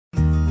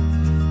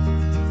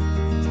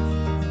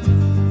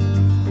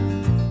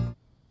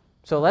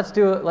So let's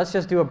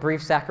just do a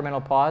brief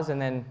sacramental pause,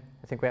 and then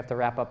I think we have to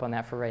wrap up on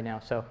that for right now.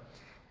 So,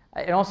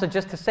 and also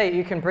just to say,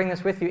 you can bring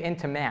this with you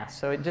into Mass.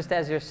 So just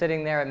as you're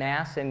sitting there at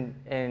Mass, and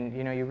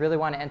you really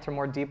want to enter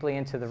more deeply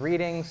into the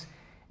readings,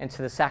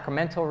 into the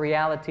sacramental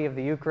reality of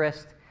the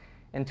Eucharist,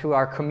 into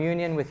our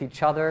communion with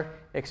each other,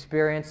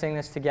 experiencing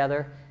this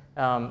together.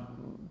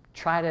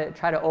 Try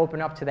to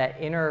open up to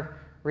that inner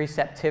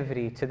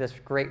receptivity to this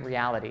great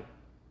reality.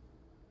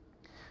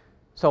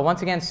 So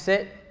once again,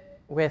 sit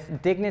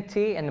with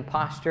dignity and the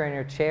posture in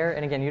your chair.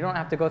 And again, you don't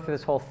have to go through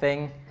this whole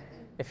thing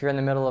if you're in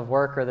the middle of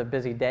work or the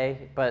busy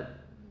day, but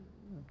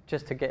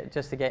just to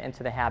get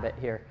into the habit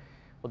here,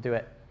 we'll do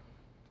it.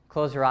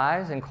 Close your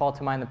eyes and call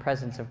to mind the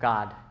presence of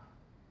God.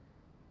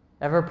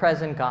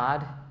 Ever-present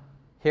God,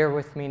 here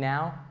with me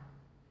now,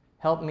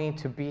 help me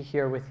to be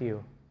here with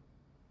you.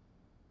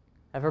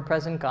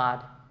 Ever-present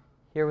God,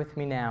 here with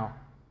me now,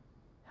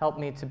 help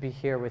me to be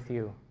here with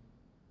you.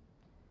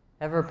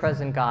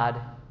 Ever-present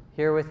God,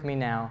 here with me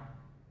now,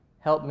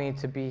 help me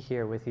to be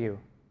here with you.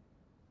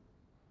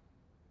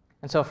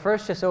 And so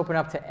first, just open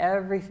up to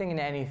everything and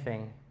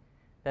anything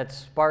that's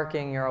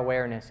sparking your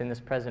awareness in this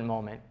present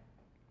moment.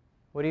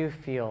 What do you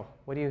feel?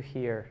 What do you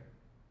hear?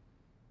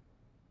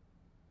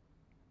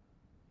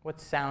 What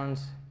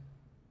sounds,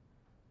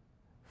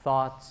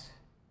 thoughts,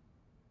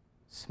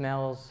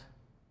 smells?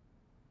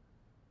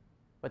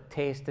 What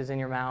taste is in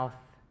your mouth?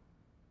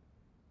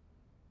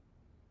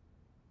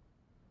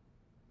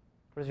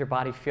 What does your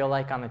body feel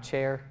like on the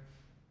chair?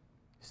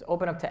 Just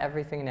open up to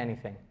everything and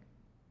anything.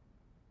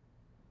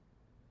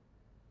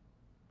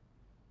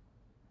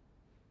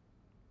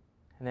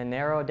 And then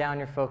narrow down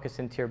your focus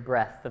into your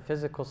breath, the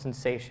physical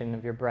sensation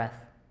of your breath.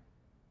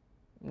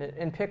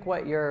 And pick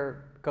what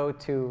your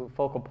go-to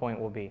focal point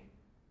will be.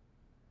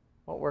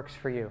 What works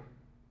for you?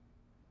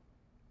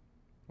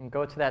 And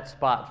go to that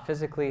spot,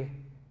 physically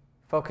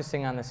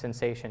focusing on the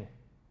sensation.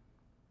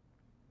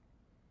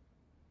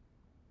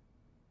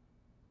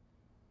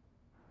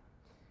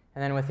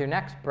 And then with your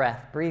next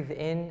breath, breathe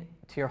in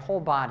to your whole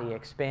body,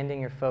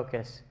 expanding your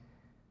focus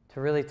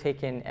to really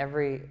take in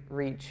every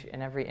reach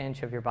and every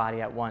inch of your body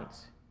at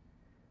once,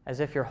 as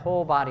if your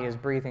whole body is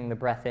breathing the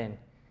breath in.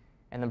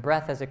 And the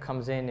breath as it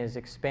comes in is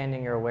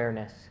expanding your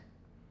awareness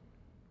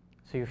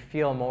so you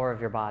feel more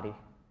of your body.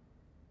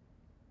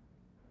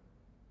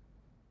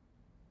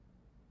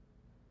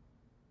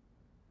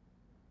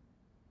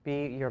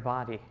 Be your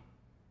body.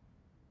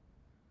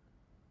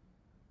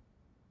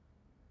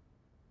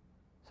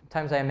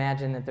 Sometimes I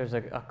imagine that there's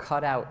a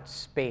cutout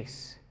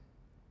space,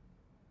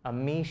 a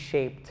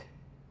me-shaped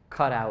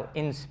cutout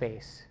in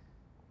space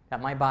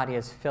that my body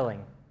is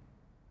filling.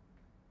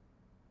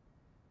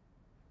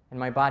 And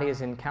my body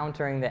is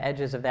encountering the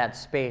edges of that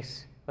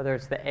space, whether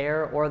it's the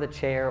air or the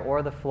chair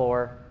or the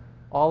floor,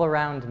 all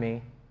around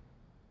me.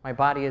 My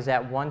body is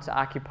at once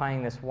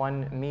occupying this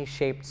one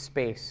me-shaped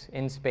space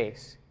in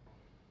space.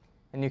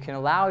 And you can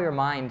allow your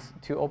mind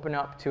to open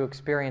up to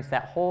experience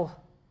that whole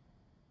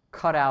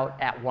cutout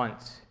at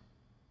once.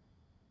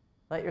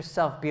 Let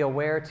yourself be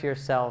aware to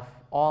yourself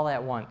all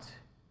at once,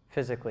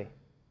 physically.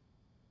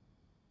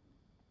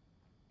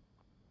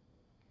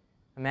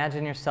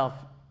 Imagine yourself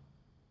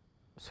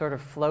sort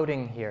of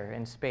floating here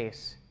in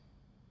space,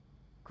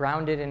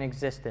 grounded in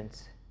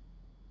existence,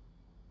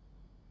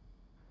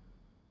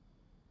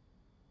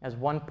 as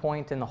one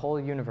point in the whole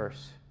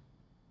universe,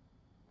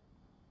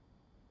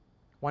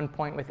 one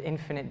point with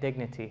infinite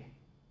dignity,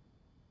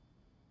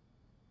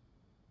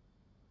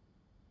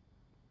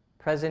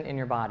 present in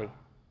your body.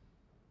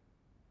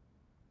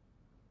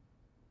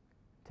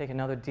 Take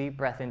another deep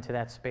breath into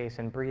that space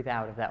and breathe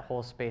out of that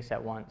whole space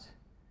at once.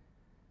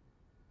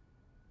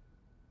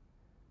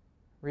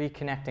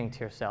 Reconnecting to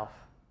yourself.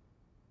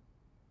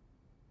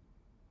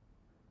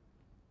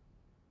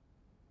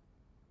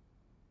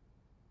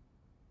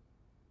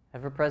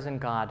 Ever-present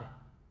God,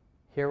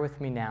 here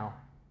with me now.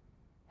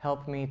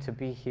 Help me to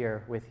be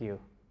here with you.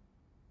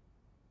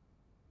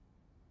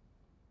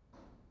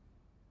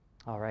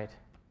 All right.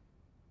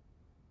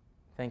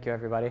 Thank you,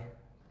 everybody.